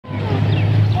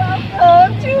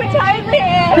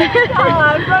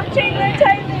from Chiang Rai,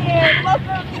 Thailand.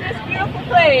 Welcome to this beautiful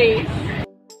place.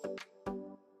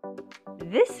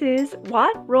 This is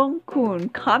Wat Rong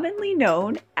Khun, commonly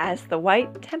known as the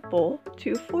White Temple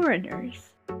to foreigners.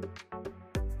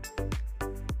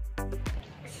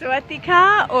 Sawasdee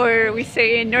ka, or we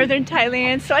say in northern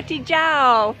Thailand, Sawasdee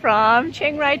Jiao from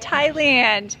Chiang Rai,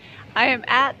 Thailand. I am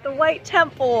at the White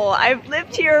Temple. I've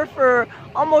lived here for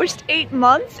almost 8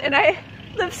 months and I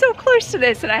live so close to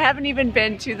this, and I haven't even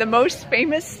been to the most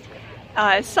famous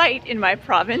site in my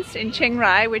province in Chiang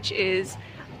Rai, which is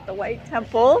the White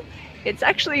Temple. It's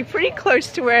actually pretty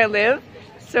close to where I live.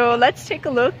 So let's take a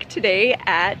look today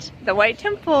at the White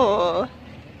Temple.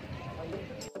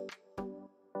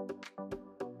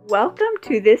 Welcome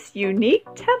to this unique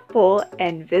temple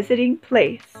and visiting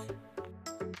place.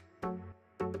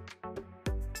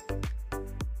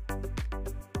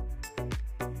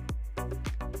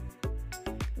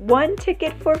 One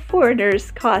ticket for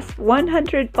foreigners costs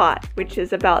 100 baht, which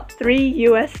is about $3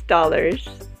 US.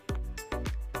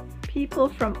 People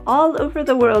from all over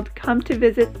the world come to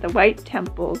visit the White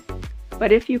Temple,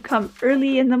 but if you come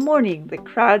early in the morning, the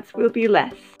crowds will be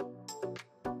less.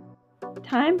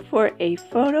 Time for a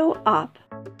photo op.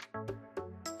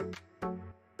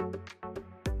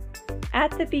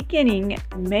 At the beginning,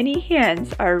 many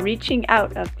hands are reaching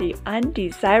out of the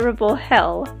undesirable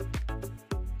hell.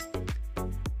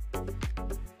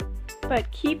 But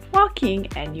keep walking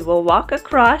and you will walk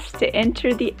across to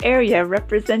enter the area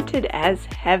represented as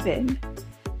heaven.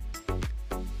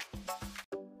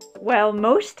 While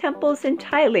most temples in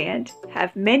Thailand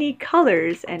have many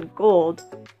colors and gold,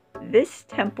 this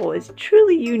temple is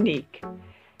truly unique.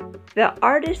 The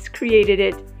artist created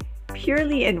it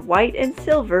purely in white and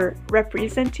silver,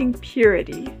 representing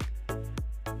purity.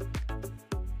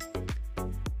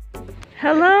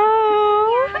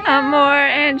 Hello, Amor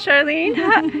and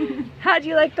Charlene. How do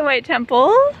you like the White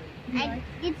Temple?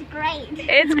 It's great.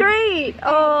 It's great.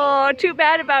 Oh, too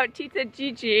bad about Tita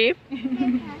Gigi.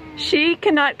 She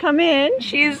cannot come in.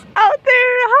 She's out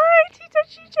there. Hi, Tita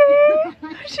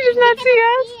Gigi. She does not see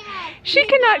us. She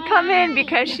cannot come in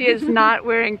because she is not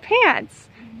wearing pants.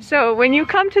 So when you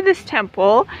come to this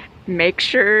temple, make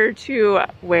sure to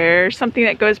wear something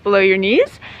that goes below your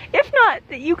knees. If not,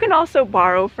 you can also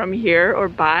borrow from here or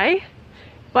buy.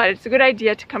 But it's a good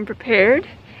idea to come prepared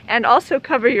and also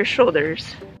cover your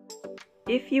shoulders.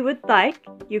 If you would like,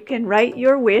 you can write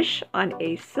your wish on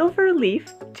a silver leaf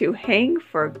to hang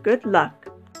for good luck.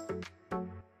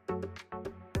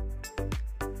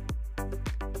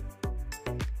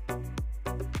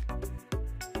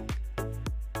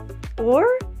 Or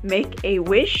make a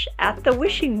wish at the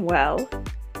wishing well.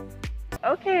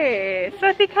 Okay,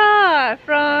 Sawasdee ka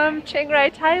from Chiang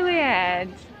Rai,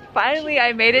 Thailand. Finally,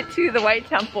 I made it to the White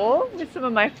Temple with some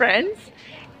of my friends.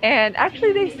 And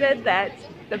actually they said that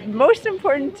the most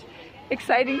important,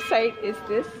 exciting sight is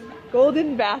this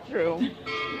golden bathroom.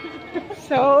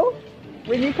 So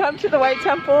when you come to the White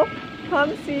Temple,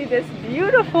 come see this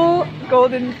beautiful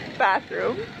golden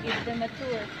bathroom. Give them a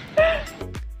tour.